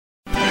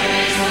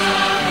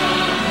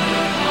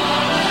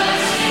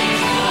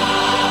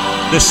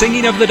The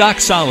singing of the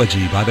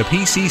doxology by the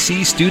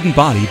PCC student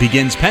body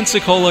begins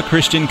Pensacola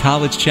Christian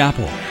College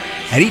Chapel.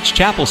 At each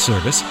chapel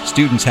service,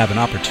 students have an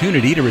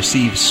opportunity to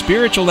receive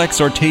spiritual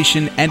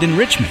exhortation and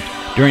enrichment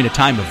during a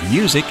time of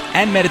music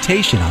and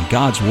meditation on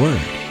God's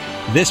Word.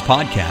 This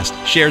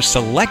podcast shares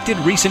selected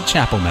recent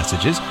chapel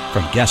messages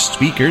from guest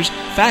speakers,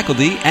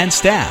 faculty, and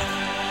staff.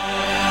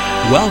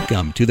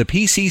 Welcome to the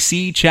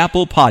PCC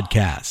Chapel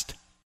Podcast.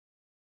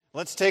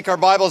 Let's take our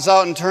Bibles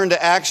out and turn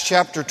to Acts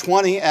chapter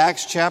 20.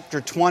 Acts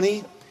chapter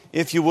 20,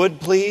 if you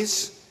would,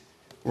 please.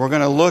 We're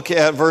going to look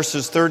at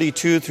verses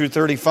 32 through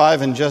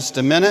 35 in just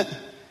a minute.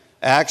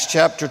 Acts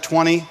chapter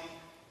 20,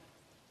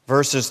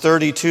 verses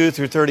 32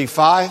 through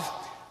 35.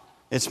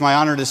 It's my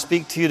honor to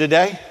speak to you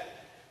today.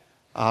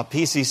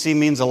 PCC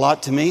means a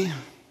lot to me.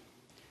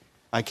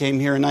 I came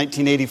here in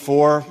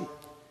 1984.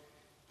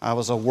 I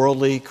was a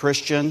worldly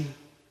Christian.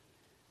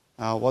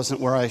 I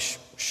wasn't where I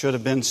should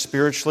have been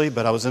spiritually,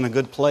 but I was in a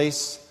good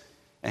place.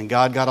 And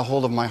God got a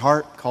hold of my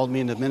heart, called me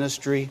into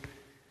ministry.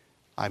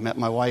 I met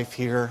my wife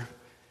here.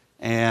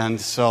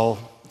 And so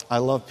I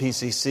love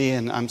PCC,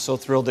 and I'm so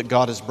thrilled that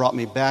God has brought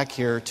me back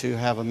here to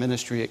have a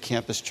ministry at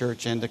Campus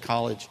Church and to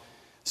college.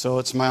 So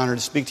it's my honor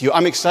to speak to you.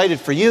 I'm excited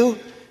for you.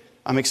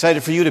 I'm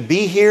excited for you to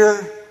be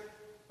here,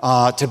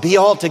 to be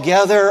all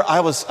together. I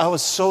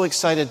was so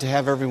excited to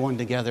have everyone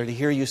together, to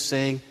hear you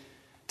sing,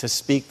 to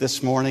speak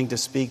this morning, to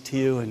speak to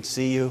you and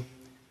see you.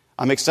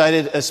 I'm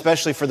excited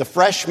especially for the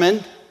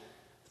freshmen.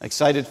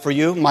 Excited for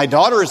you. My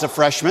daughter is a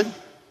freshman,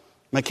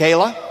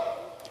 Michaela.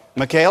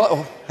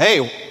 Oh,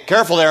 hey,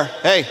 careful there.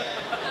 Hey.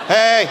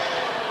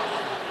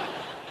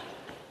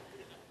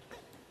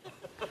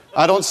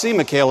 I don't see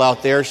Michaela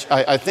out there.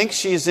 I think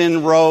she's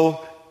in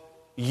row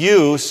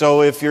U,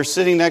 so if you're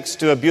sitting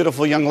next to a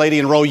beautiful young lady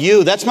in row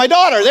U, that's my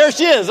daughter. There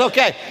she is.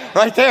 Okay,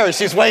 right there.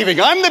 She's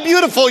waving. I'm the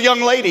beautiful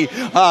young lady.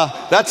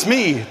 That's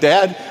me,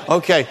 Dad.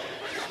 Okay.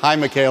 Hi,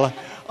 Michaela.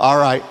 All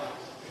right.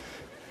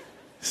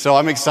 So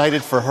I'm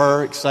excited for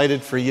her,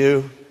 excited for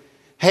you.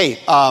 Hey,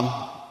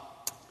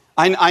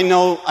 I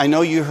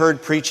know you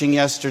heard preaching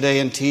yesterday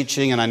and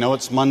teaching, and I know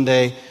it's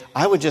Monday.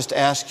 I would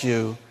ask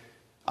you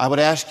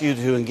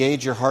to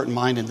engage your heart and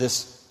mind in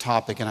this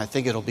topic, and I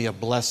think it'll be a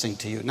blessing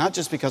to you. Not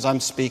just because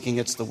I'm speaking,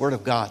 it's the Word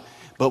of God,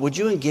 but would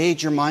you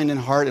engage your mind and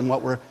heart in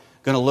what we're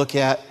going to look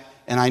at?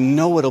 And I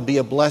know it'll be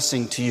a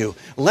blessing to you.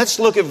 Let's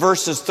look at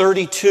verses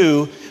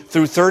 32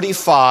 through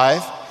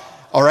 35.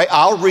 All right,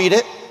 I'll read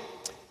it.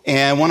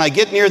 And when I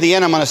get near the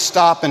end, I'm going to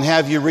stop and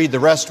have you read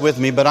the rest with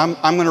me. But I'm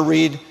going to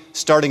read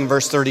starting in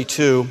verse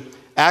 32.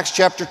 Acts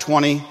chapter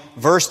 20,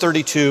 verse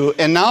 32.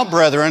 And now,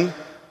 brethren,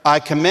 I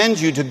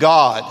commend you to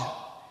God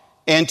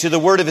and to the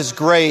word of his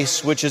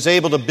grace, which is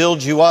able to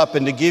build you up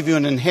and to give you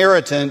an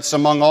inheritance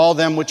among all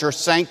them which are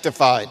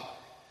sanctified.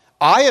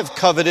 I have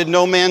coveted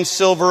no man's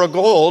silver or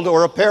gold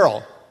or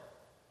apparel.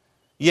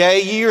 Yea,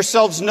 ye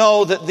yourselves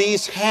know that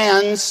these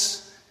hands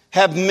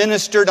have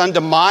ministered unto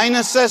my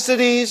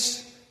necessities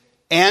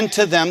and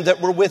to them that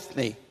were with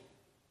me.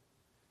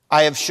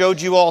 I have showed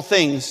you all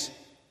things,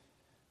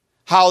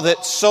 how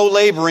that so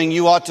laboring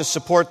you ought to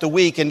support the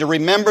weak, and to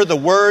remember the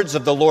words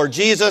of the Lord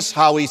Jesus,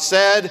 how he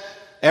said,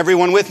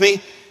 everyone with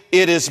me,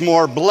 it is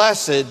more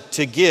blessed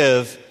to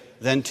give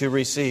than to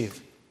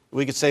receive.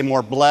 We could say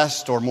more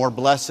blessed or more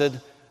blessed.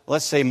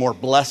 Let's say more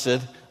blessed.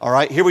 All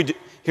right, here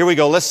we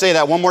go. Let's say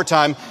that one more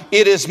time.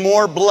 It is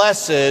more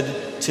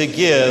blessed to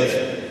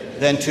give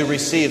than to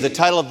receive. The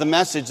title of the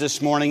message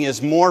this morning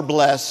is More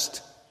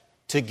Blessed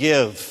to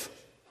Give.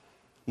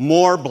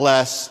 More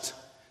blessed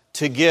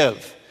to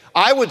give.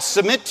 I would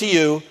submit to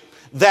you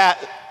that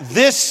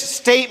this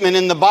statement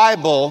in the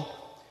Bible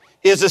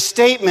is a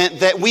statement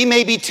that we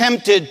may be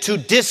tempted to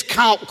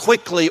discount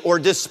quickly or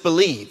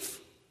disbelieve.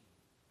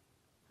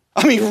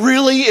 I mean,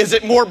 really, is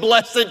it more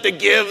blessed to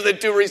give than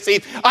to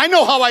receive? I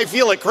know how I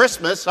feel at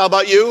Christmas. How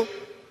about you?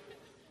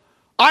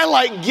 I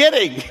like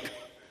getting.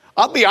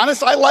 I'll be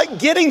honest, I like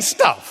getting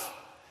stuff.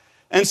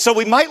 And so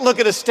we might look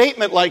at a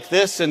statement like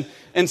this and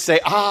say,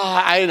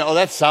 I know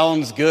that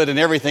sounds good and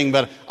everything,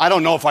 but I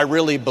don't know if I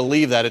really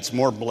believe that it's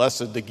more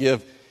blessed to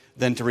give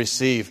than to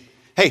receive.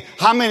 Hey,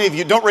 how many of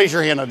you, don't raise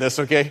your hand on this,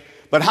 okay?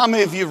 But how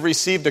many of you have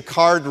received a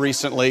card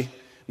recently,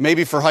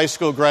 maybe for high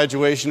school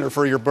graduation or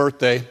for your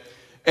birthday,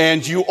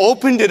 and you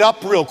opened it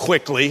up real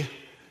quickly?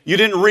 You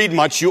didn't read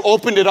much. You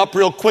opened it up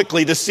real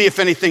quickly to see if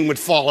anything would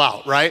fall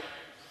out, right?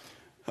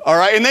 All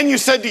right, and then you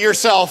said to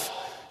yourself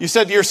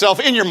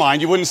in your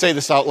mind, you wouldn't say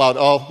this out loud,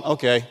 oh,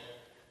 okay,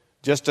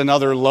 just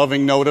another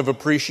loving note of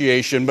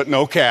appreciation, but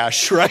no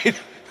cash, right?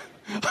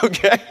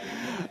 Okay?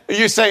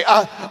 You say,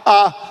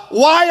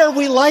 why are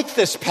we like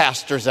this,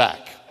 Pastor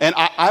Zach? And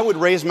I would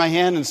raise my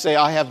hand and say,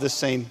 I have the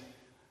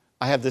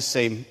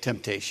same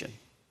temptation.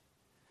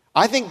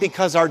 I think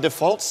because our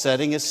default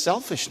setting is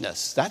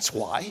selfishness. That's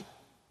why.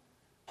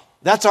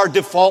 That's our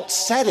default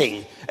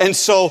setting. And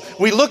so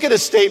we look at a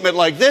statement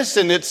like this,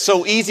 and it's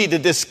so easy to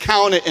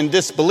discount it and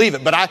disbelieve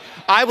it. But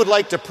I would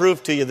like to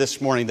prove to you this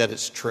morning that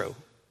it's true.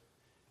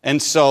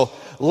 And so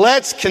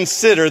let's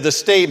consider the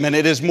statement,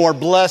 it is more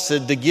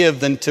blessed to give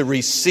than to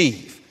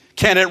receive.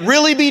 Can it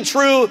really be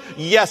true?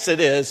 Yes, it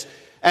is.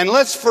 And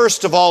let's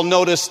first of all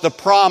notice the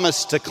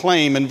promise to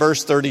claim in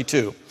verse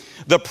 32.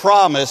 The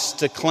promise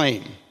to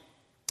claim.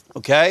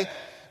 Okay?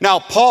 Now,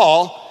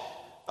 Paul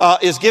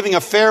is giving a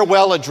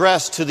farewell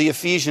address to the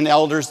Ephesian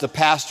elders, the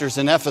pastors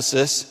in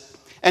Ephesus.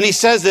 And he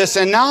says this,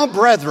 "And now,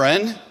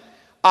 brethren,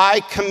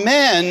 I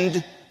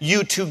commend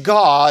you to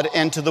God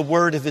and to the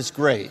word of his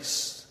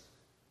grace."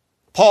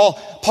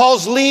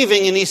 Paul's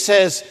leaving and he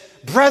says,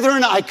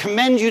 "Brethren, I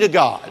commend you to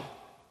God."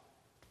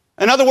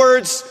 In other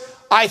words,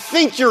 I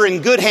think you're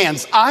in good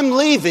hands. I'm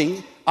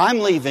leaving,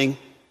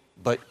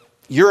 but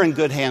you're in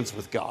good hands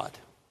with God.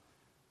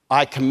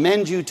 I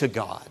commend you to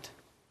God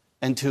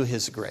and to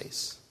his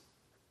grace.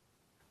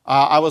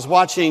 I was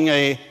watching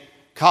a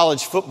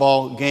college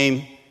football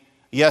game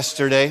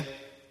yesterday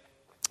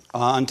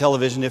on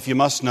television. If you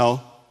must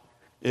know,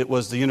 it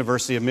was the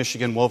University of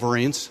Michigan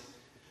Wolverines.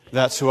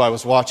 That's who I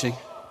was watching.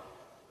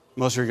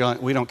 Most of you are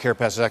going, "We don't care,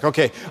 Pastor Zach."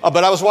 Okay,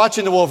 but I was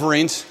watching the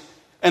Wolverines,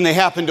 and they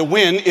happened to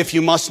win, if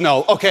you must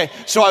know. Okay,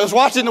 so I was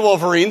watching the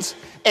Wolverines,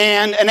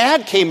 and an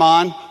ad came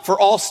on for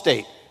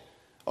Allstate.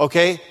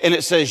 Okay, and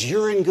it says,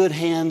 "You're in good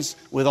hands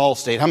with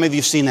Allstate." How many of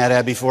you have seen that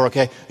ad before?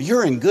 Okay,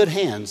 you're in good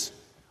hands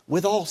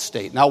with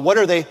Allstate. Now, what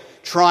are they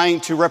trying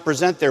to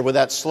represent there with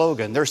that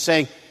slogan? They're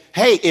saying,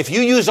 hey, if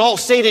you use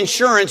Allstate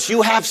insurance,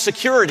 you have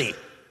security.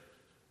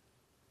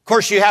 Of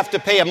course, you have to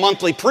pay a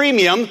monthly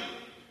premium,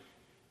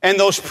 and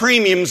those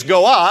premiums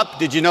go up.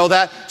 Did you know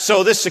that?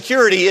 So this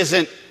security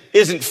isn't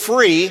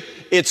free,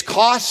 it's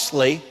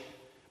costly,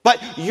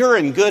 but you're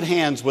in good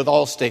hands with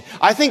Allstate.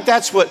 I think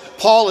that's what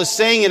Paul is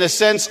saying in a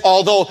sense,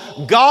 although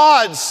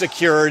God's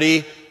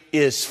security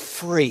is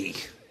free.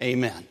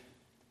 Amen.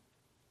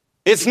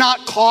 It's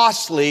not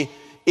costly,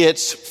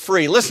 it's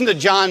free. Listen to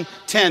John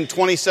 10,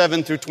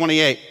 27 through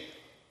 28.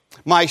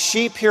 "My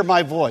sheep hear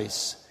my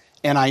voice,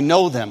 and I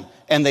know them,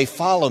 and they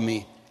follow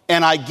me,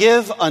 and I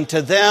give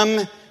unto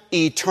them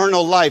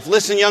eternal life."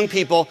 Listen, young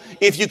people,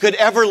 if you could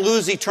ever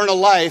lose eternal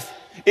life,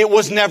 it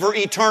was never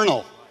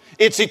eternal.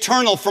 It's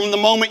eternal from the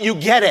moment you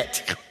get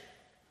it.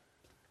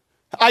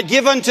 "I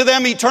give unto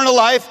them eternal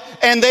life,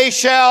 and they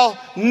shall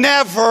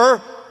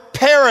never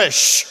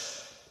perish."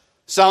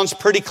 Sounds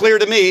pretty clear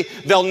to me.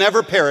 They'll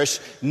never perish,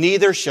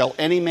 neither shall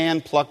any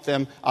man pluck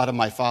them out of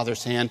my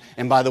Father's hand.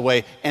 And by the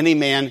way, any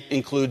man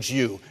includes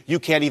you. You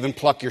can't even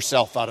pluck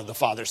yourself out of the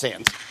Father's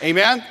hands.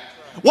 Amen?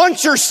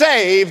 Once you're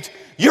saved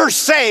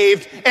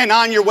and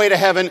on your way to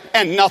heaven,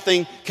 and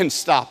nothing can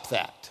stop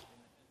that.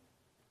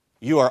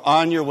 You are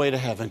on your way to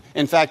heaven.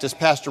 In fact, as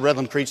Pastor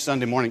Redland preached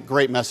Sunday morning,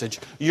 great message,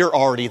 you're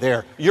already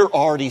there. You're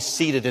already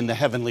seated in the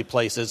heavenly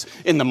places.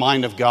 In the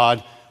mind of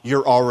God,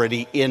 you're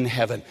already in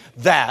heaven.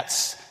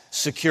 That's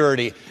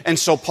security. And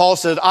so Paul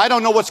said, I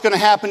don't know what's going to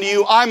happen to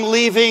you. I'm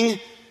leaving,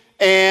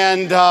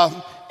 and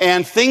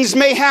things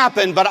may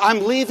happen, but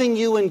I'm leaving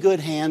you in good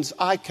hands.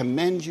 I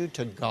commend you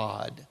to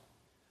God.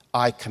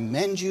 I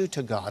commend you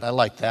to God. I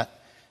like that.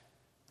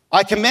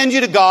 I commend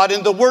you to God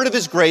in the word of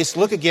his grace,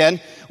 look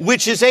again,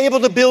 which is able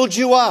to build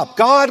you up.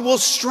 God will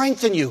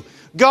strengthen you.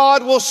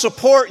 God will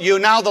support you,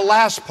 now the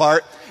last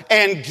part,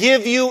 and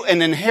give you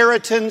an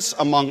inheritance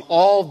among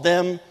all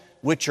them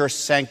which are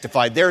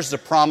sanctified. There's the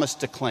promise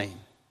to claim.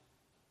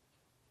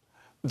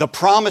 The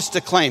promise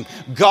to claim.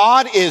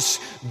 God is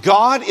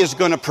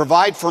going to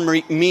provide for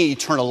me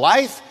eternal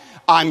life.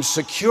 I'm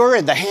secure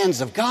in the hands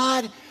of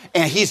God,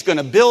 and he's going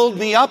to build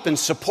me up and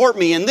support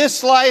me in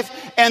this life,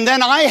 and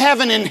then I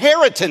have an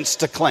inheritance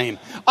to claim.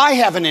 I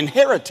have an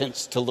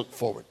inheritance to look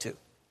forward to.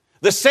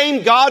 The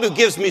same God who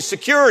gives me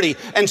security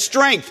and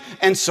strength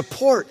and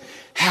support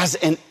has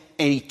an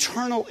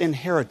eternal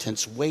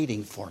inheritance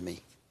waiting for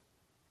me.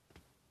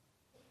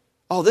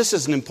 Oh, this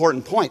is an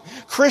important point.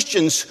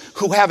 Christians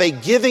who have a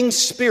giving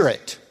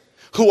spirit,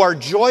 who are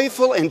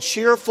joyful and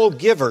cheerful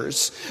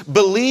givers,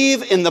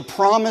 believe in the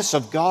promise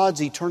of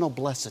God's eternal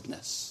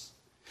blessedness.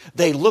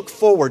 They look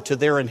forward to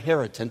their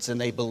inheritance and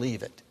they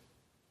believe it.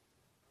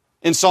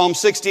 In Psalm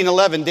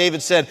 16:11,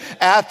 David said,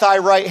 "At thy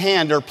right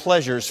hand are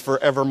pleasures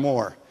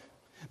forevermore."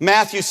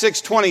 Matthew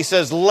 6:20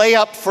 says, "Lay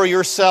up for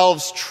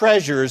yourselves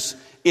treasures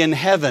in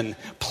heaven."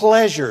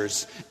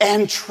 Pleasures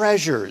and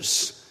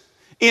treasures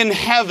in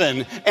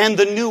heaven and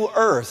the new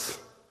earth.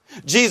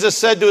 Jesus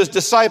said to his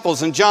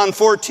disciples in John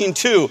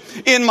 14:2,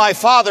 "In my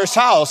Father's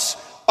house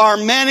are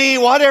many,"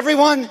 what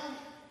everyone?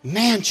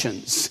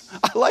 Mansions.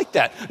 I like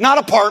that. Not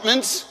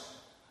apartments,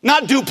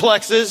 not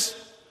duplexes,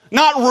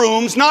 not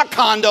rooms, not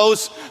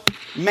condos.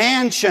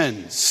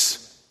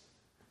 Mansions.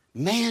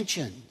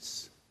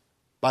 Mansions.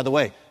 By the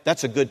way,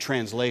 that's a good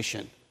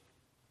translation.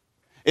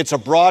 It's a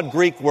broad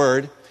Greek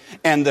word,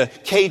 and the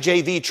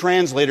KJV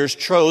translators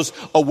chose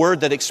a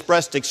word that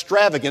expressed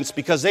extravagance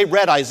because they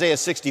read Isaiah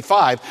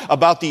 65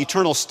 about the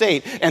eternal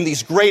state and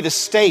these great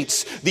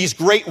estates, these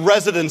great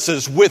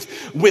residences with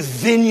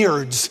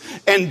vineyards.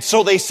 And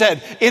so they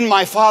said, "In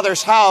my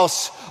Father's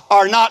house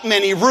are not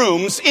many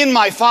rooms. In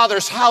my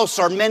Father's house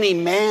are many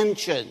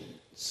mansions."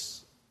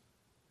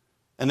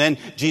 And then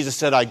Jesus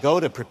said, I go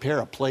to prepare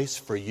a place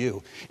for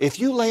you. If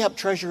you lay up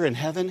treasure in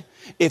heaven,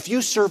 if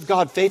you serve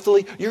God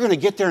faithfully, you're going to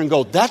get there and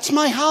go, that's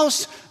my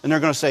house? And they're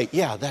going to say,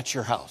 yeah, that's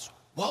your house.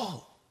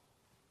 Whoa.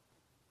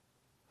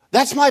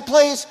 That's my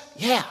place?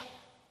 Yeah.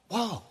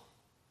 Whoa.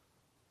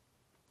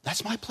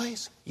 That's my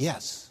place?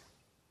 Yes.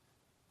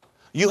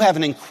 You have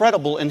an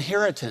incredible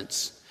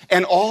inheritance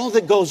and all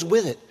that goes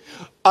with it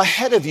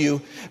ahead of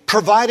you,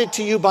 provided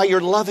to you by your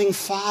loving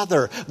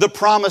Father. The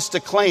promise to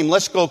claim.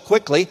 Let's go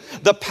quickly.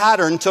 The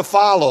pattern to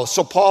follow.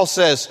 So Paul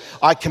says,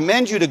 I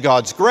commend you to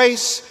God's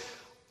grace.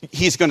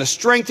 He's going to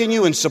strengthen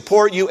you and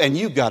support you, and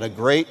you've got a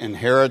great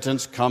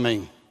inheritance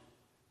coming.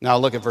 Now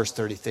look at verse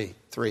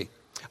 33.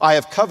 I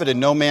have coveted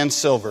no man's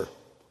silver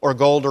or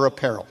gold or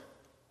apparel.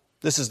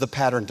 This is the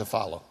pattern to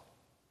follow.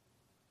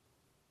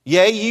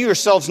 Yea, you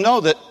yourselves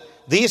know that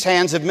these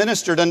hands have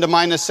ministered unto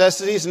my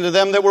necessities and to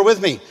them that were with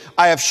me.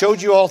 I have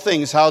showed you all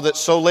things, how that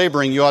so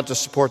laboring you ought to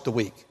support the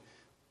weak.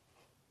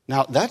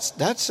 Now,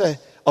 that's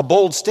a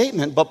bold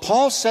statement, but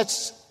Paul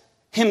sets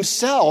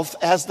himself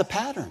as the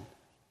pattern.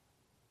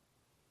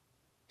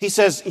 He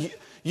says,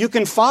 you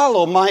can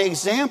follow my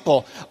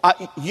example.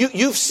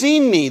 You've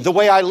seen me the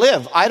way I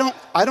live. I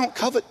don't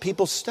covet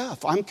people's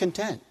stuff. I'm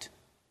content.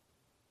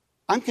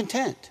 I'm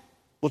content.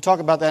 We'll talk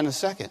about that in a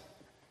second.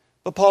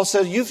 But Paul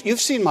says, you've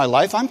seen my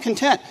life. I'm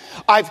content.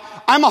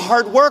 I'm a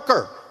hard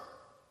worker.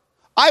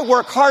 I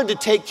work hard to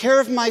take care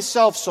of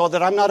myself so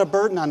that I'm not a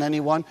burden on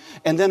anyone,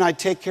 and then I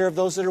take care of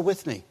those that are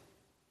with me.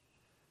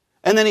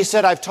 And then he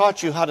said, I've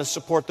taught you how to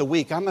support the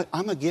weak. I'm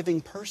a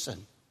giving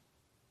person.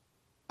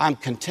 I'm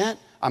content.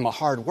 I'm a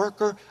hard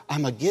worker.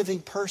 I'm a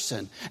giving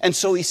person. And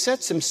so he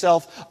sets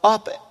himself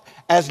up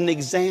as an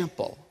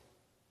example.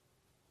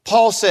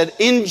 Paul said,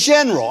 in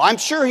general, I'm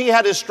sure he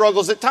had his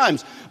struggles at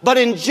times, but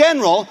in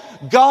general,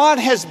 God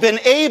has been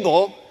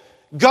able,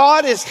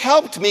 God has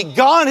helped me,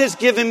 God has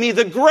given me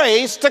the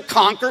grace to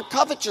conquer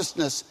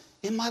covetousness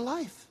in my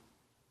life.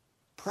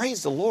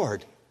 Praise the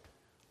Lord.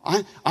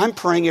 I'm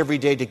praying every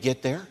day to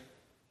get there.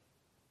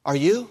 Are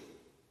you?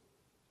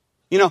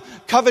 You know,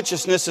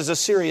 covetousness is a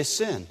serious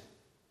sin.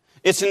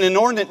 It's an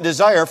inordinate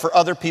desire for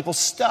other people's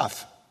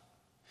stuff.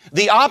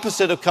 The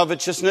opposite of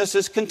covetousness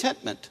is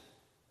contentment.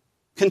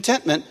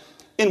 Contentment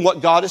in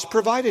what God has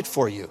provided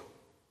for you.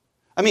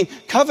 I mean,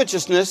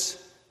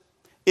 covetousness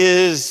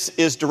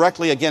is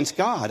directly against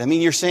God. I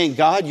mean, you're saying,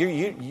 God,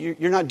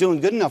 you're not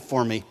doing good enough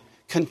for me.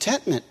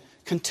 Contentment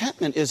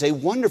is a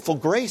wonderful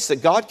grace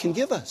that God can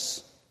give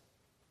us.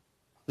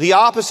 The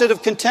opposite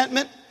of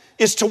contentment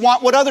is to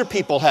want what other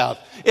people have.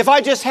 If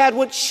I just had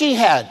what she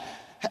had,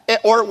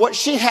 or what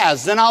she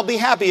has, then I'll be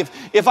happy.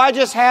 If I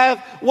just have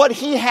what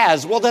he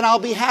has, well, then I'll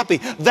be happy.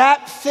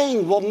 That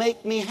thing will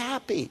make me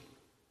happy.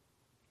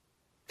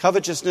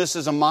 Covetousness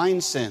is a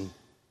mind sin.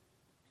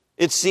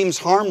 It seems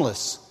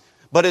harmless,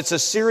 but it's a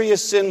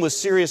serious sin with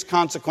serious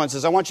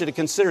consequences. I want you to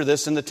consider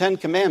this. In the Ten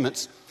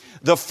Commandments,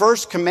 the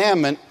first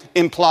commandment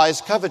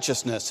implies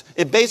covetousness.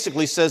 It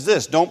basically says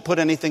this: don't put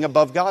anything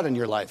above God in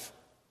your life.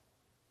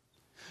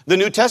 The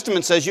New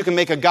Testament says you can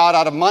make a god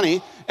out of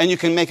money and you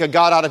can make a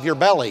god out of your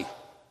belly.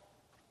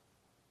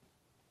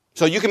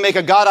 So you can make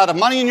a god out of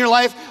money in your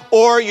life,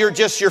 or your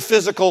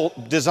physical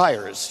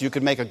desires. You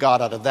could make a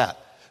god out of that.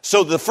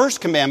 So the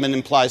first commandment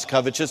implies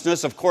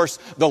covetousness. Of course,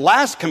 the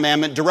last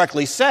commandment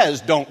directly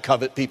says don't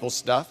covet people's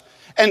stuff.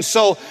 And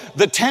so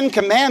the 10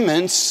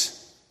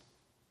 commandments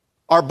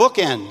are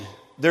bookend.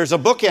 There's a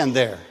bookend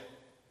there.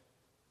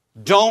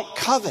 Don't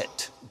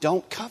covet.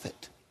 Don't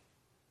covet.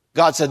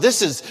 God said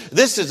this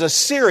is a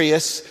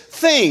serious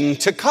thing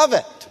to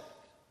covet.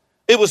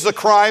 It was the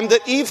crime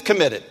that Eve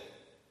committed.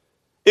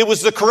 It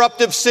was the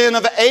corruptive sin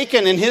of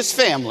Achan and his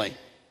family.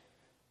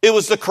 It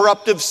was the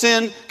corruptive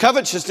sin.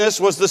 Covetousness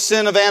was the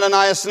sin of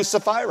Ananias and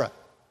Sapphira.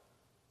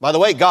 By the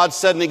way, God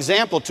set an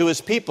example to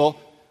his people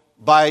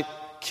by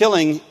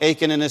killing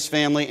Achan and his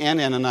family and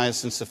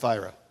Ananias and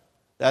Sapphira.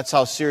 That's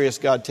how serious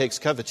God takes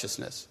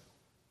covetousness.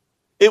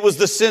 It was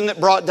the sin that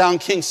brought down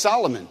King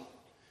Solomon.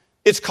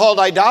 It's called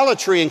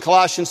idolatry in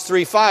Colossians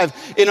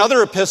 3:5. In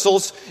other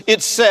epistles,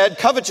 it's said,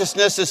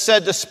 covetousness is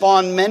said to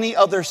spawn many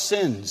other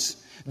sins: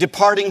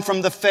 departing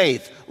from the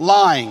faith,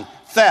 lying,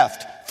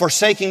 theft,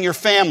 forsaking your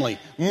family,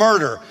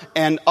 murder,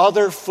 and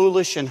other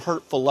foolish and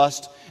hurtful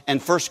lust.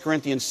 And 1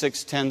 Corinthians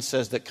 6:10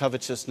 says that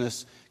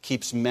covetousness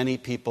keeps many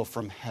people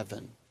from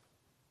heaven.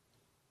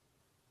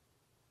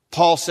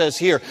 Paul says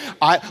here,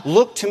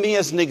 look to me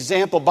as an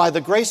example. By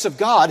the grace of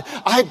God,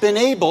 I've been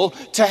able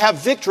to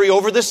have victory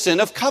over the sin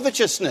of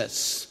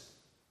covetousness.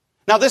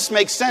 Now this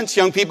makes sense,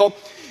 young people.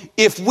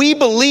 If we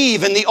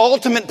believe in the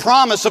ultimate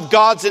promise of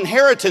God's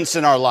inheritance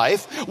in our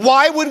life,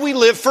 why would we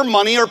live for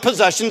money or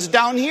possessions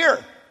down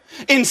here?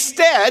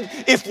 Instead,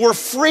 if we're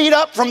freed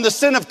up from the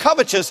sin of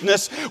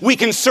covetousness, we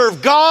can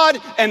serve God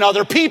and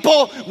other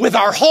people with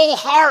our whole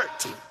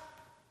heart.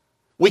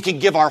 We can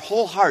give our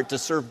whole heart to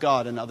serve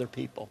God and other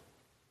people.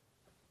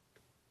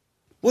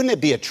 Wouldn't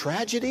it be a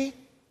tragedy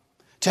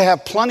to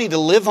have plenty to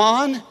live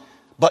on,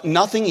 but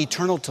nothing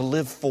eternal to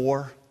live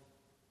for?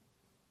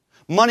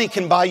 Money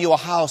can buy you a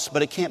house,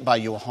 but it can't buy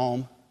you a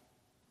home.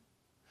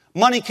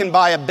 Money can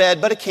buy a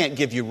bed, but it can't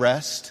give you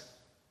rest.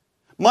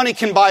 Money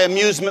can buy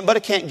amusement, but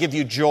it can't give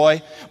you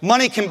joy.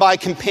 Money can buy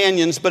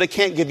companions, but it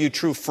can't give you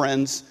true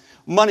friends.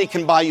 Money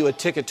can buy you a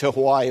ticket to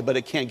Hawaii, but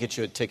it can't get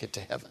you a ticket to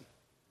heaven.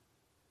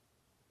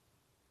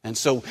 And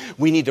so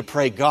we need to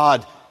pray,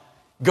 God,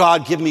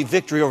 give me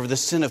victory over the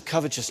sin of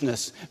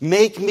covetousness.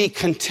 Make me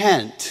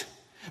content.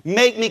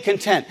 Make me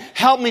content.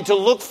 Help me to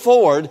look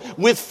forward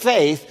with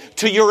faith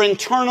to your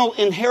eternal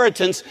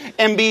inheritance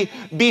and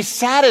be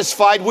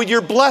satisfied with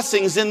your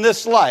blessings in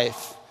this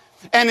life.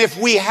 And if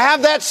we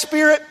have that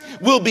spirit,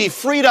 we'll be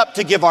freed up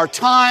to give our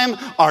time,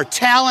 our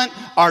talent,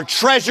 our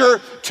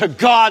treasure to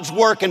God's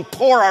work and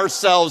pour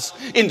ourselves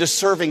into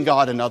serving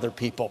God and other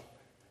people,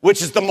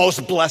 which is the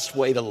most blessed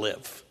way to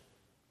live.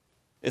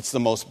 It's the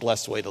most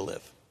blessed way to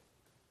live.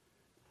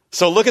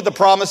 So look at the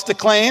promise to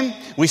claim.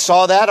 We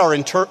saw that, our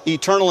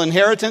eternal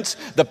inheritance,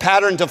 the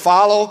pattern to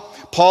follow.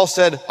 Paul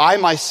said, I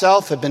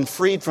myself have been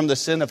freed from the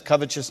sin of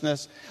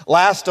covetousness.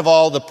 Last of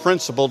all, the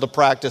principle to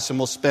practice, and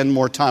we'll spend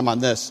more time on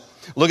this.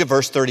 Look at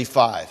verse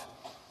 35.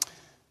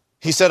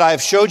 He said, I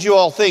have showed you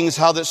all things,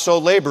 how that so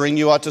laboring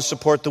you ought to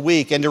support the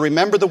weak, and to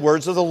remember the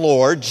words of the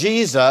Lord,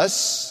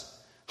 Jesus,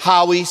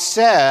 how he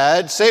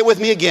said, say it with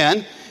me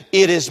again,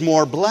 it is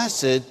more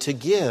blessed to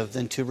give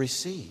than to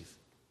receive.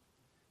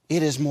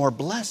 It is more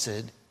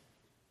blessed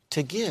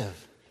to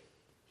give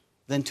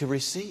than to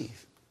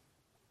receive.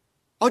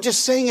 Oh,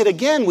 just saying it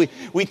again,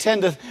 we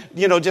tend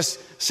to, just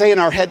say in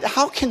our head,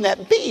 how can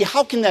that be?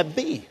 How can that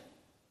be?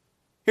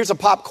 Here's a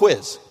pop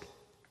quiz.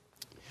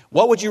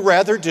 What would you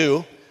rather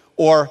do,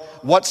 or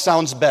what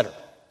sounds better?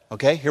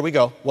 Okay, here we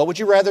go. What would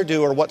you rather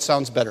do, or what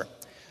sounds better?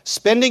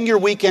 Spending your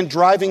weekend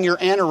driving your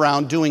aunt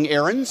around doing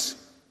errands?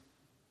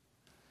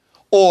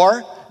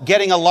 Or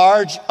getting a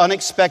large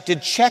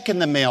unexpected check in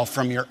the mail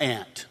from your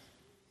aunt?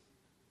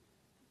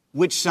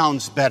 Which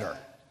sounds better?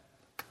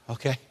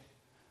 Okay.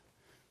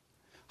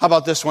 How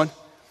about this one?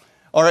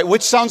 All right,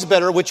 which sounds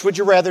better? Which would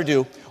you rather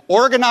do?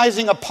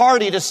 Organizing a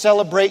party to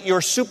celebrate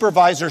your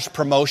supervisor's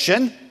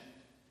promotion,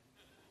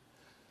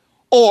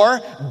 or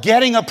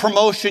getting a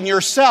promotion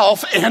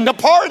yourself and a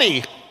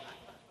party?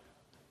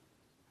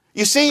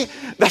 You see,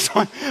 that's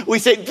why we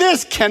say,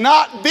 this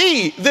cannot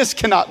be. This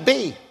cannot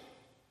be.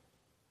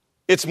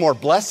 It's more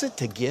blessed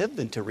to give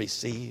than to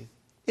receive.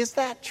 Is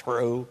that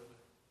true?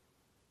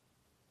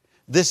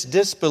 This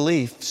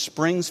disbelief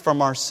springs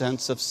from our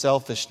sense of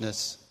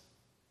selfishness.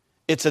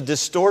 It's a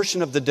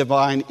distortion of the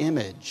divine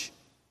image,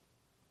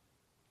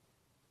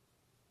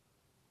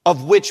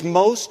 of which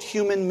most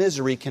human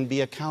misery can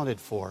be accounted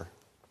for.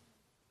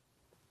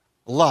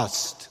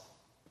 Lust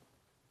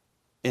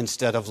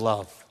instead of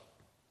love.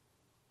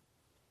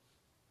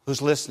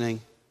 Who's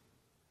listening?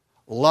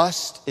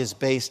 Lust is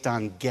based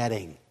on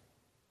getting.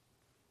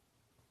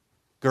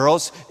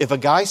 Girls, if a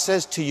guy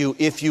says to you,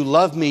 if you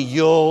love me,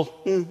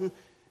 you'll...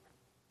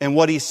 And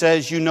what he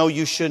says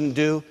you shouldn't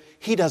do,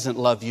 he doesn't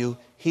love you,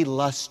 he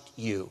lusts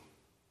you.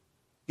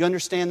 You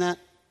understand that?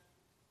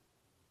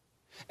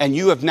 And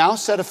you have now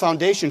set a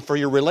foundation for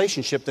your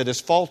relationship that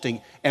is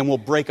faulting and will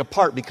break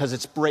apart because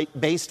it's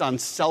based on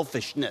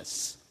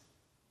selfishness.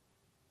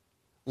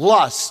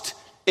 Lust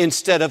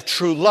instead of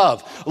true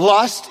love.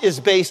 Lust is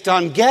based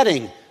on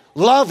getting.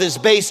 Love is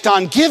based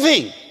on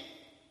giving.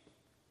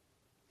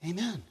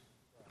 Amen.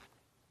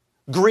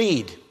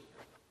 Greed.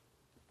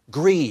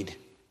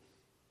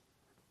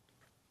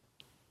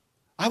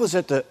 I was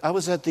at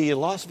the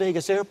Las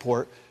Vegas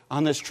airport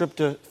on this trip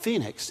to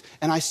Phoenix,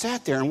 and I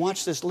sat there and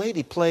watched this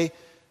lady play,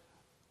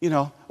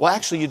 well,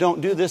 actually you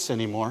don't do this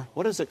anymore.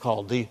 What is it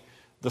called? The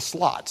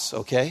slots,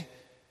 okay?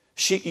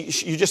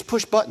 You just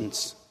push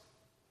buttons.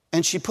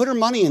 And she put her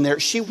money in there.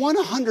 She won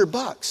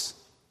 $100.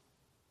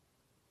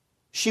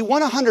 She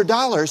won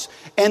 $100,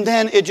 and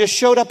then it just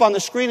showed up on the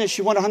screen and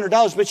she won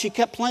 $100, but she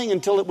kept playing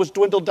until it was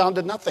dwindled down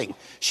to nothing.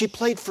 She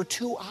played for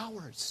 2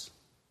 hours.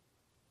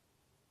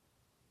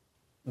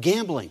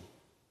 Gambling.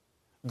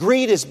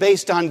 Greed is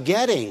based on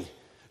getting.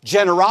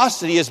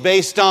 Generosity is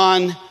based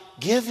on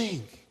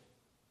giving.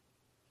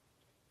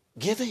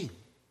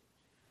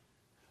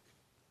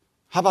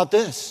 How about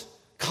this?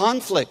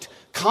 Conflict.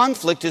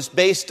 Conflict is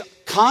based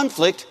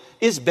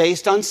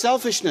on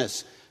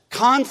selfishness.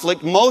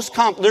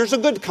 There's a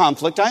good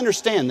conflict, I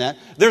understand that.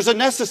 There's a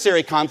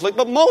necessary conflict,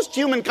 but most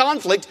human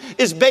conflict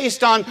is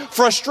based on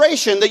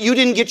frustration that you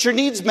didn't get your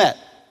needs met.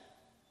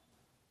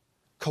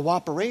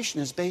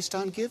 Cooperation is based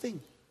on giving.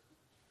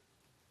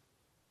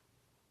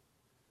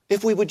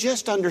 If we would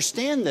just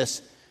understand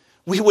this,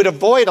 we would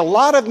avoid a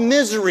lot of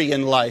misery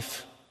in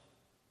life.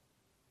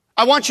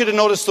 I want you to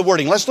notice the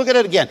wording. Let's look at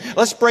it again.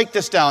 Let's break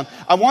this down.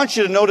 I want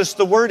you to notice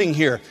the wording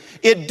here.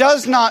 It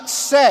does not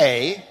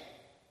say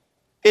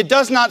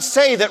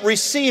that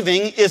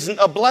receiving isn't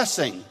a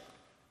blessing.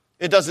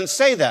 It doesn't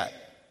say that.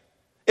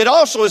 It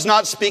also is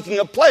not speaking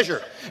of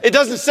pleasure. It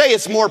doesn't say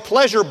it's more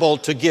pleasurable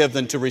to give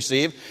than to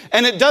receive.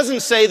 And it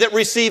doesn't say that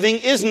receiving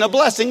isn't a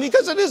blessing,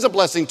 because it is a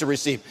blessing to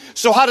receive.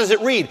 So how does it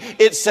read?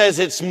 It says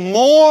it's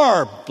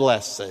more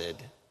blessed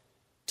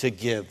to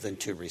give than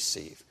to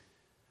receive.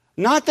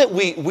 Not that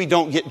we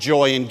don't get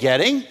joy in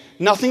getting.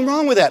 Nothing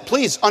wrong with that.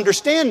 Please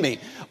understand me.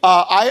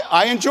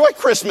 I enjoy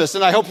Christmas,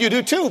 and I hope you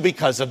do too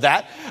because of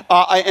that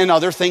and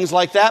other things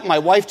like that. My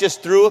wife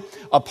just threw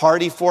a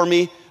party for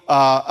me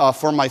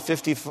for my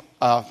 50.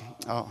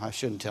 I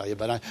shouldn't tell you,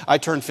 but I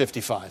turned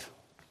 55.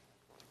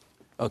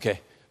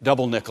 Okay,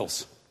 double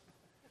nickels.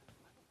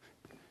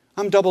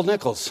 I'm double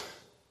nickels.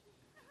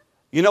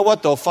 You know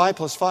what, though? 5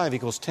 plus 5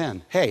 equals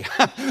 10. Hey,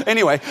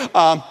 anyway,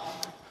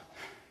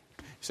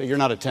 so you're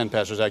not a 10,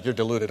 Pastor Zach. You're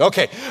deluded.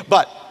 Okay,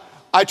 but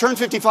I turned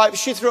 55.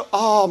 She threw,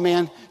 oh,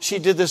 man, she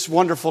did this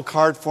wonderful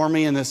card for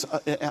me and this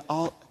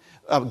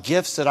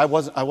gifts that I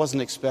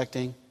wasn't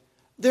expecting.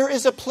 There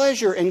is a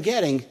pleasure in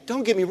getting.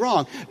 Don't get me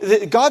wrong.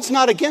 God's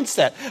not against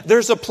that.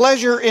 There's a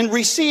pleasure in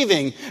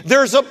receiving.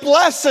 There's a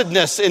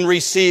blessedness in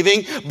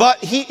receiving.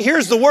 But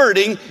here's the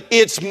wording.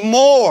 It's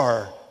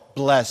more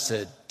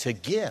blessed to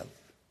give.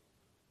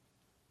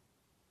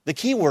 The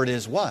key word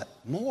is what?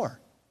 More.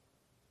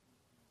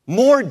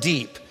 More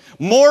deep,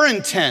 more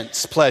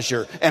intense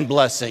pleasure and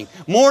blessing.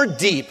 More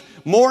deep,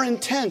 more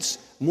intense,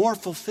 more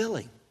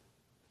fulfilling.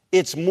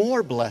 It's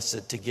more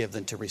blessed to give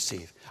than to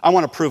receive. I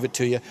want to prove it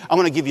to you. I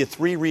want to give you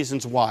 3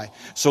 reasons why.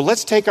 So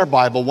let's take our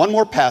Bible, one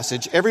more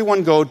passage.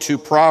 Everyone go to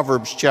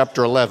Proverbs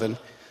chapter 11.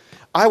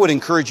 I would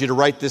encourage you to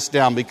write this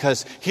down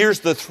because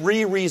here's the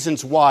 3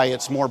 reasons why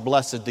it's more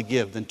blessed to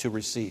give than to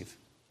receive.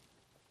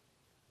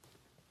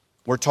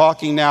 We're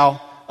talking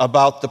now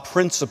about the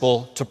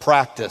principle to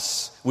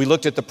practice. We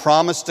looked at the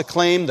promise to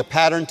claim, the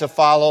pattern to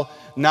follow,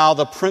 now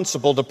the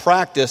principle to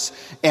practice.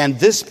 And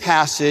this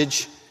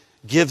passage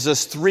gives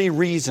us 3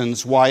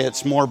 reasons why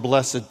it's more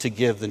blessed to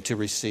give than to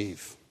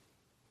receive.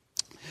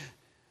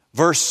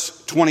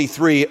 Verse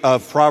 23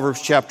 of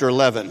Proverbs chapter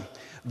 11.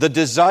 The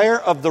desire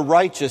of the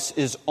righteous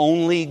is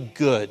only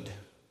good,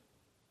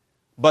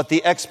 but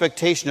the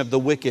expectation of the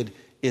wicked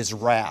is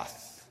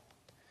wrath.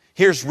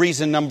 Here's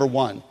reason number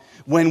 1.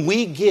 When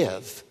we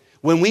give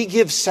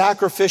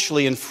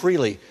sacrificially and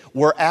freely,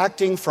 we're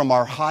acting from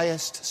our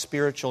highest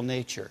spiritual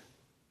nature.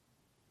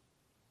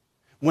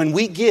 When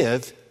we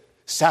give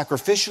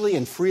sacrificially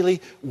and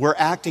freely, we're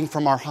acting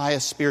from our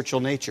highest spiritual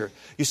nature.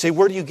 You say,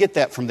 where do you get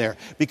that from there?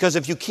 Because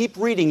if you keep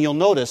reading, you'll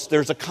notice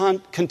there's a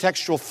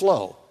contextual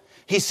flow.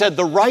 He said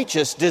the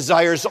righteous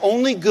desires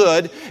only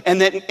good,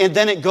 and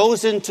then it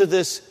goes into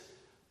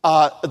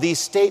these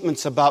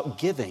statements about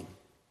giving.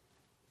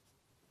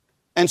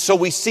 And so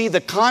we see the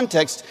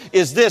context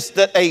is this,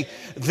 that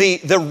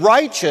the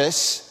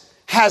righteous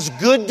has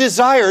good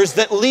desires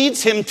that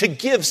leads him to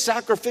give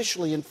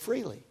sacrificially and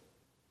freely.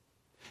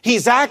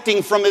 He's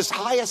acting from his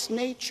highest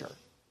nature.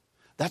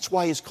 That's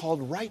why he's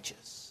called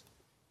righteous.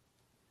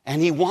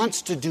 And he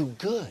wants to do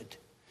good.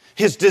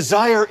 His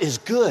desire is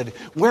good.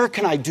 Where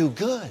can I do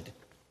good?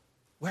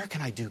 Where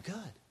can I do good?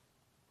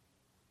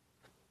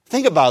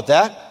 Think about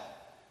that.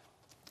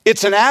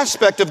 It's an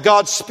aspect of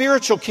God's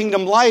spiritual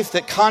kingdom life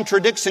that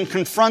contradicts and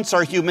confronts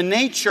our human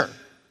nature.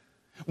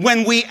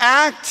 When we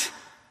act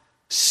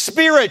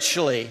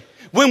spiritually,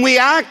 when we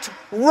act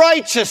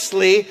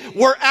righteously,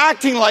 we're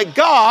acting like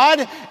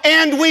God,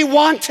 and we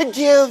want to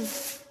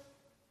give.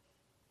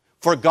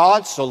 For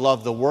God so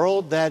loved the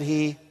world that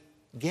he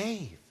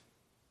gave.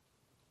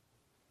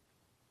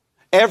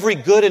 Every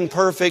good and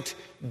perfect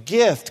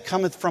gift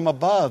cometh from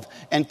above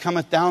and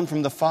cometh down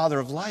from the Father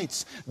of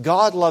lights.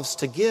 God loves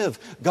to give.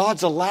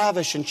 God's a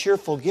lavish and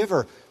cheerful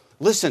giver.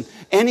 Listen,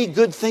 any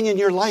good thing in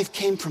your life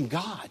came from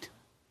God.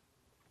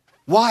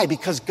 Why?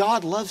 Because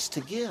God loves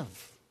to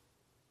give.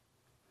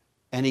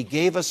 And he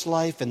gave us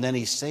life, and then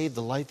he saved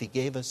the life he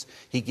gave us.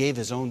 He gave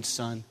his own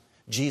son.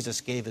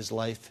 Jesus gave his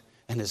life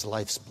and his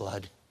life's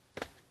blood.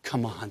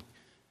 Come on.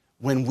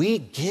 When we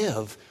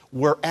give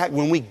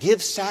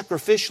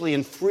sacrificially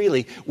and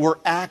freely, we're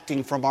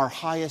acting from our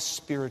highest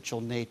spiritual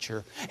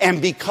nature.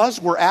 And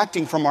because we're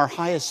acting from our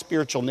highest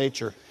spiritual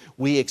nature,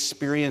 we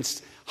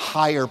experience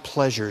higher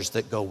pleasures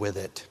that go with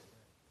it.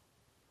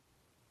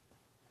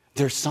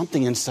 There's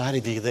something inside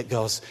of you that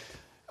goes,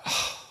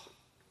 oh,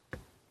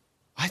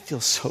 I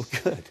feel so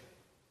good.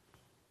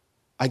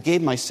 I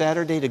gave my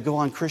Saturday to go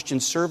on Christian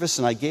service,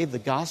 and I gave the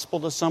gospel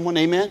to someone.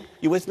 Amen?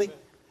 You with me?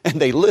 And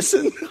they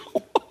listened.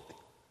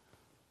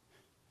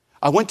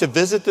 I went to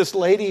visit this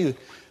lady,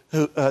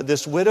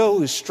 this widow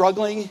who's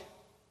struggling.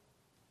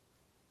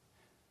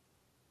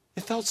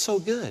 It felt so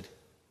good.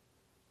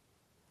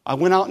 I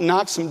went out and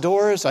knocked some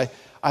doors.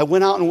 I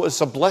went out and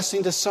was a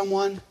blessing to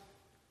someone.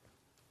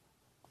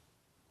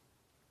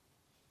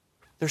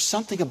 There's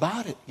something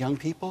about it, young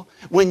people.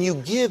 When you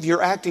give,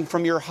 you're acting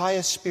from your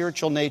highest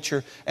spiritual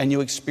nature, and you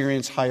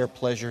experience higher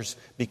pleasures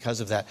because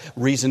of that.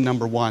 Reason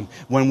number 1,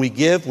 when we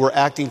give, we're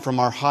acting from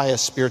our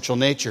highest spiritual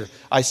nature.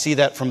 I see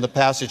that from the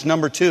passage.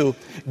 Number 2,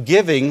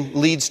 giving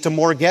leads to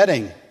more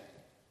getting.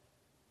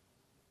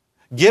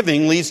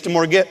 Giving leads to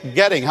more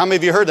getting. How many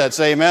of you heard that?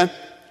 Say amen.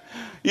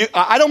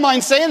 I don't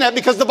mind saying that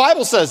because the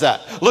Bible says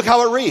that. Look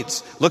how it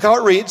reads. Look how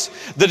it reads.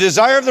 The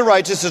desire of the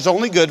righteous is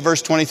only good,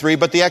 verse 23,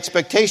 but the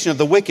expectation of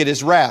the wicked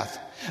is wrath.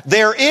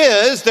 There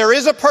is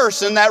a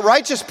person, that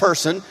righteous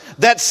person,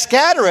 that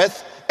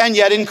scattereth and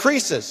yet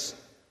increases.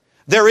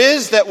 There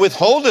is that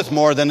withholdeth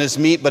more than is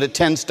meet, but it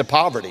tends to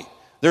poverty.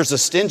 There's a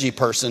stingy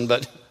person,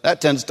 but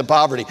that tends to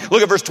poverty.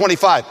 Look at verse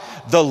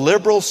 25. The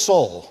liberal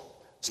soul,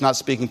 it's not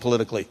speaking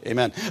politically,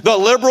 amen. The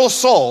liberal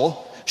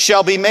soul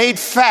shall be made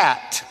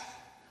fat.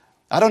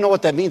 I don't know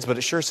what that means, but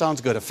it sure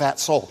sounds good, a fat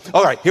soul.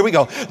 All right, here we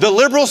go. The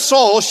liberal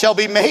soul shall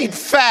be made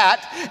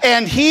fat,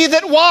 and he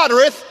that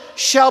watereth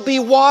shall be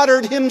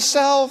watered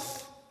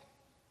himself.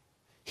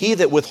 He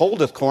that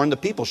withholdeth corn, the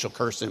people shall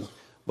curse him,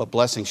 but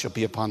blessing shall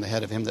be upon the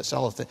head of him that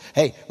selleth it.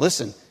 Hey,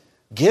 listen,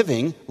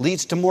 giving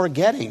leads to more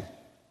getting.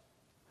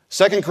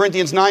 2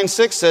 Corinthians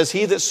 9:6 says,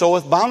 he that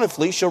soweth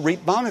bountifully shall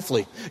reap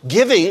bountifully.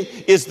 Giving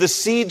is the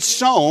seed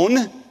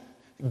sown.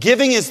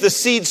 Giving is the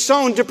seed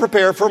sown to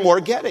prepare for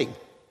more getting.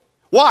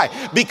 Why?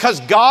 Because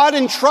God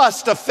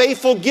entrusts a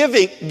faithful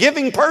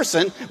giving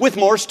person with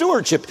more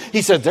stewardship.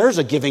 He said, there's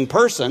a giving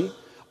person.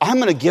 I'm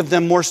going to give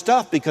them more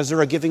stuff because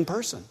they're a giving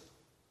person.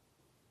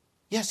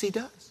 Yes, he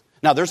does.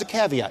 Now, there's a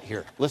caveat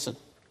here. Listen,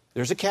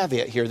 there's a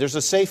caveat here. There's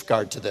a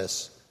safeguard to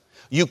this.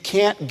 You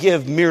can't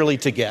give merely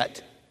to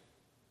get.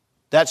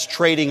 That's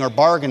trading or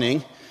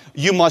bargaining.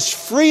 You must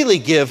freely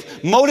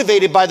give,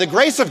 motivated by the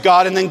grace of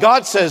God. And then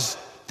God says,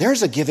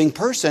 there's a giving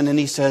person. And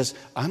he says,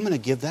 I'm going to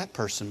give that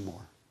person more.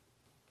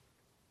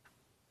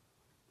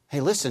 Hey,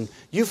 listen,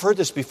 you've heard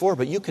this before,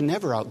 but you can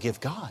never outgive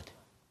God.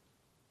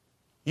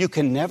 You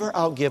can never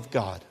outgive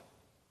God.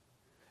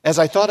 As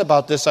I thought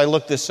about this, I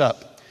looked this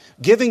up.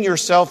 Giving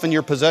yourself and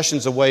your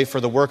possessions away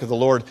for the work of the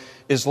Lord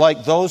is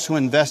like those who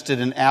invested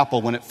in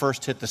Apple when it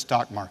first hit the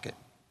stock market.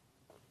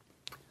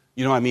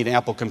 You know, I mean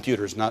Apple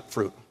computers, not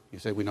fruit. You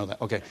say, we know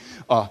that. Okay.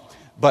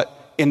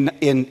 But in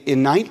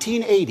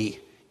 1980,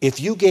 if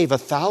you gave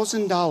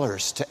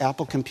 $1,000 to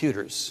Apple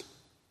computers,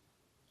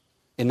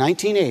 in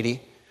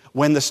 1980,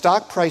 when the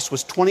stock price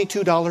was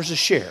 $22 a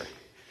share,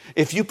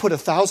 if you put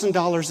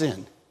 $1,000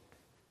 in,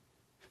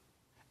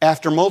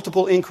 after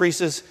multiple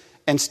increases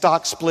and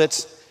stock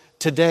splits,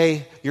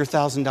 today your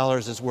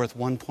 $1,000 is worth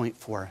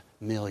 $1.4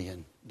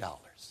 million.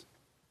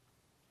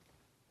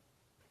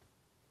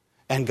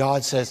 And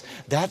God says,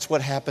 that's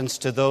what happens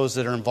to those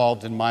that are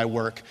involved in my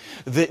work.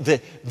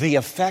 The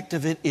effect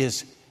of it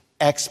is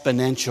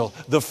exponential.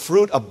 The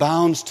fruit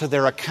abounds to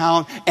their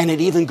account, and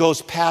it even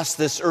goes past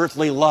this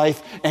earthly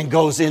life and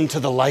goes into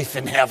the life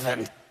in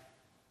heaven.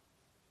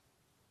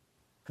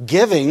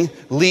 Giving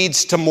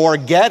leads to more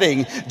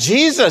getting.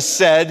 Jesus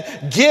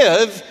said,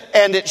 give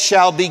and it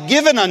shall be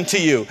given unto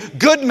you.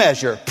 Good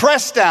measure,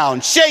 pressed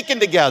down, shaken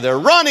together,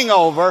 running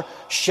over,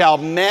 shall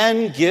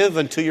men give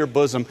unto your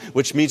bosom.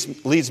 Which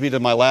leads me to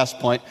my last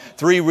point.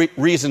 3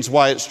 reasons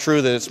why it's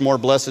true that it's more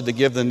blessed to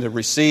give than to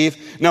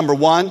receive. Number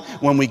 1,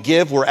 when we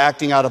give, we're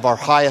acting out of our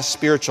highest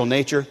spiritual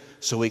nature.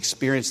 So we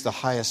experience the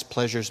highest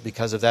pleasures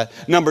because of that.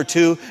 Number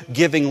 2,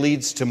 giving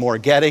leads to more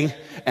getting.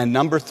 And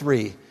number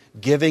 3,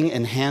 giving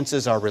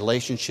enhances our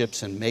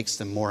relationships and makes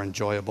them more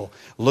enjoyable.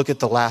 Look at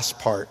the last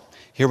part.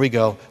 Here we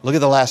go. Look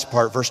at the last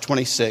part, verse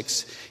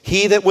 26.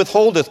 He that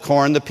withholdeth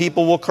corn, the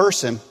people will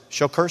curse him,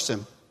 shall curse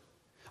him.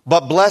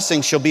 But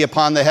blessing shall be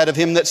upon the head of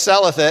him that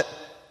selleth it.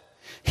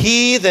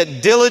 He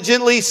that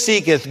diligently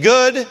seeketh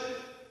good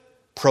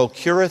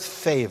procureth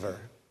favor.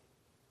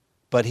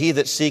 But he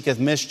that seeketh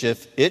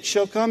mischief, it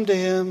shall come to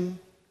him.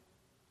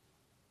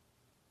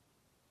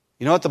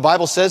 You know what the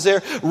Bible says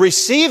there?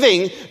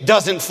 Receiving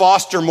doesn't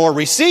foster more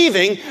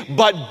receiving,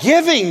 but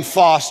giving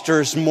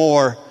fosters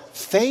more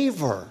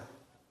favor.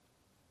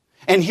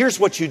 And here's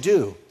what you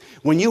do.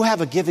 When you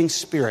have a giving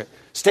spirit,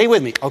 stay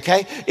with me,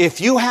 okay? If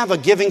you have a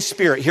giving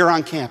spirit here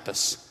on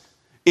campus,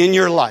 in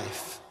your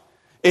life,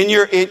 in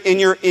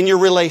your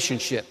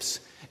relationships,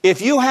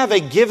 if you have a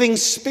giving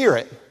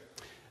spirit,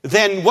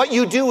 then what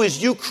you do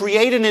is you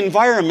create an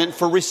environment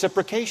for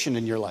reciprocation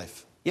in your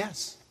life.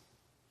 Yes.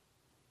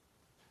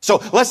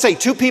 So let's say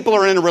 2 people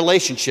are in a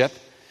relationship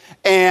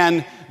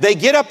and they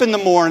get up in the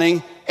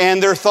morning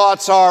and their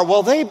thoughts are,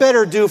 well, they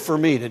better do for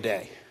me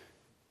today.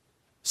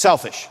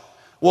 Selfish.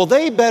 Well,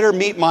 they better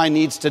meet my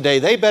needs today.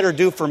 They better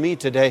do for me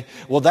today.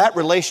 Well, that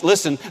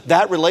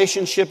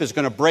relationship is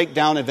going to break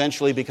down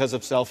eventually because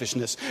of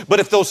selfishness.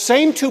 But if those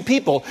same 2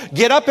 people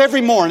get up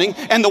every morning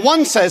and the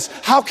one says,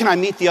 how can I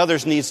meet the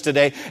other's needs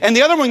today? And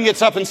the other one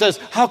gets up and says,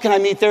 how can I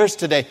meet theirs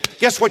today?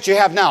 Guess what you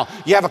have now?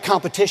 You have a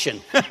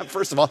competition,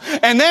 first of all.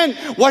 And then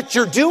what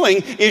you're doing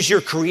is you're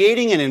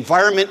creating an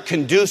environment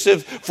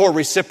conducive for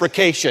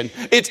reciprocation.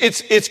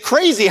 It's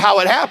crazy how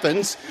it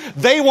happens.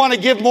 They want to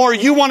give more.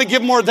 You want to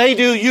give more. They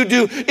do. You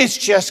do. It's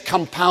just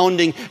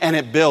compounding and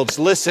it builds.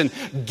 Listen,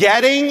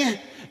 getting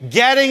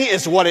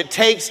is what it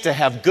takes to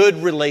have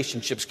good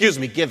relationships.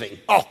 Giving.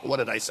 Oh, what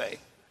did I say?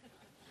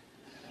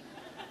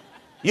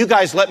 You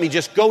guys let me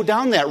just go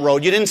down that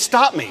road. You didn't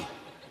stop me. You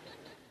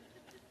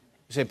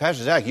say,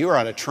 Pastor Zach, you were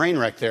on a train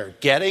wreck there.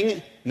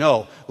 Getting?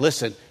 No.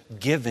 Listen,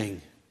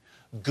 giving.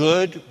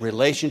 Good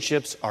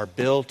relationships are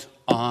built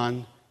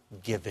on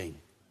giving.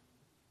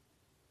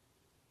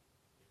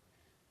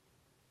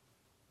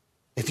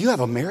 If you have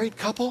a married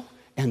couple,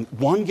 and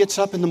one gets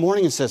up in the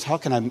morning and says, how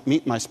can I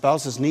meet my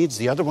spouse's needs?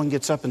 The other one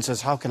gets up and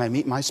says, how can I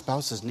meet my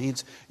spouse's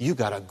needs? You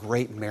got a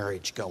great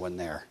marriage going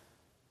there.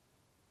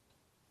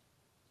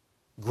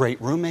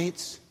 great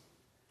roommates,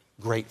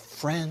 great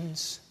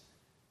friends,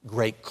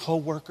 great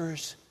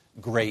co-workers,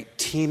 great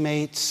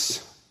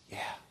teammates. Yeah.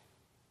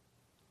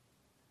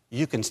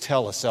 You can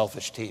tell a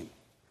selfish team.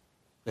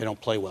 They don't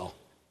play well.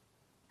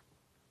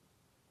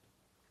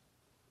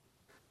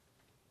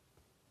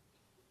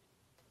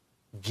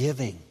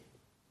 Giving.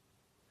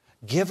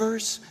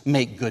 Givers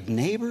make good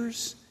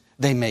neighbors.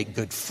 They make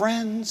good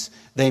friends.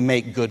 They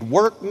make good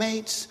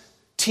workmates,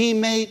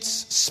 teammates,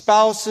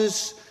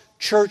 spouses,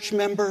 church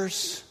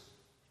members.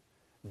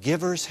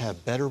 Givers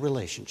have better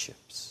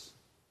relationships.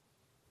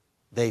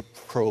 They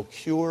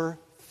procure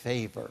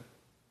favor.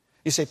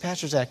 You say,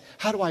 Pastor Zach,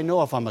 how do I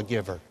know if I'm a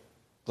giver?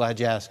 Glad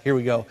you asked. Here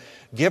we go.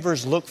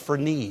 Givers look for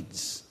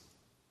needs.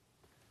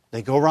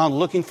 They go around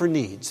looking for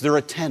needs. They're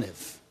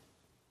attentive.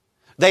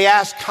 They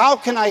ask, how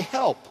can I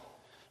help?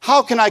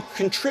 How can I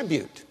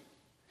contribute?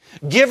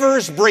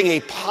 Givers bring a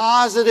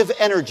positive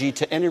energy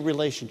to any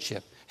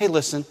relationship. Hey,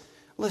 listen,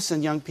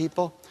 young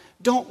people.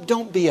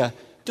 Don't be a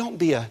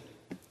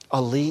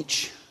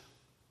leech.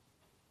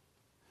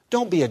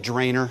 Don't be a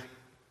drainer.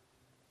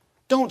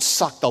 Don't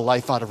suck the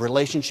life out of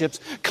relationships.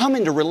 Come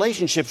into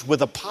relationships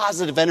with a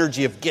positive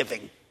energy of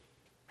giving,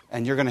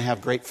 and you're going to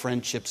have great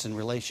friendships and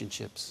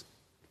relationships.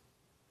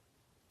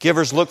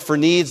 Givers look for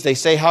needs. They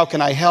say, how can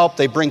I help?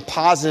 They bring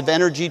positive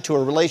energy to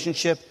a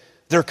relationship.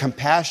 They're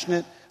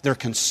compassionate. They're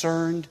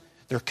concerned.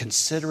 They're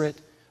considerate.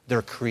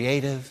 They're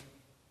creative.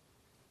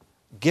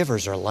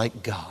 Givers are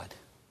like God.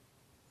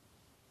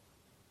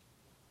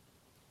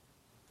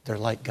 They're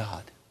like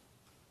God.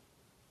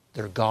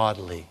 They're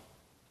godly.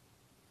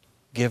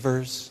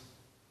 Givers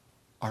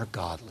are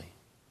godly.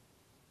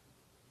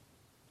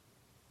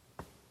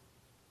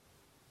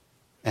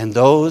 And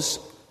those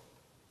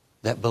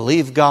that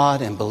believe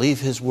God and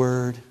believe His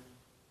Word,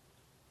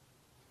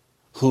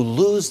 who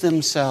lose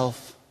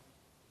themselves,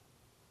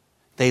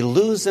 they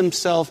lose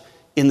themselves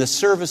in the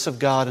service of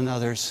God and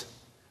others,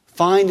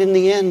 find in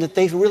the end that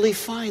they really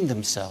find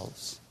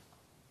themselves.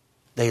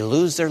 They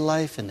lose their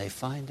life and they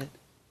find it.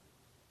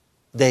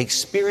 They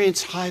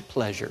experience high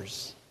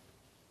pleasures.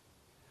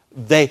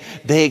 They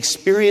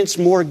experience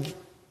more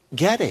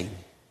getting.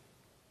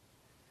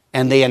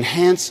 And they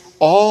enhance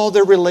all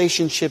their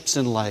relationships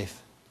in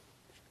life.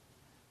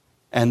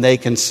 And they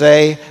can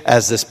say,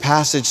 as this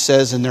passage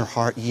says in their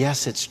heart,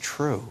 yes, it's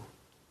true.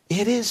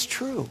 It is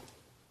true.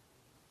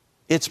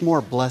 It's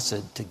more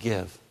blessed to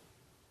give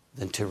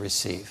than to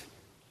receive.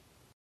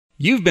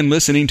 You've been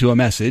listening to a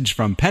message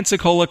from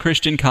Pensacola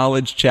Christian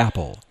College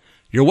Chapel.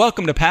 You're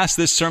welcome to pass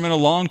this sermon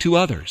along to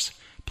others.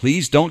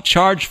 Please don't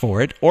charge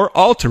for it or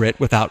alter it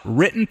without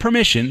written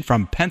permission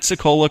from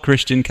Pensacola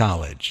Christian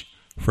College.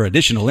 For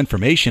additional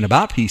information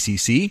about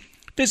PCC,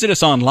 visit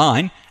us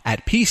online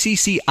at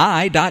pcci.edu.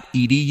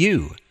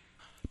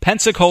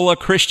 Pensacola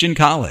Christian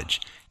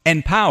College,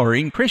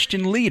 empowering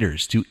Christian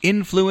leaders to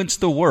influence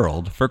the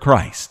world for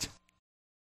Christ.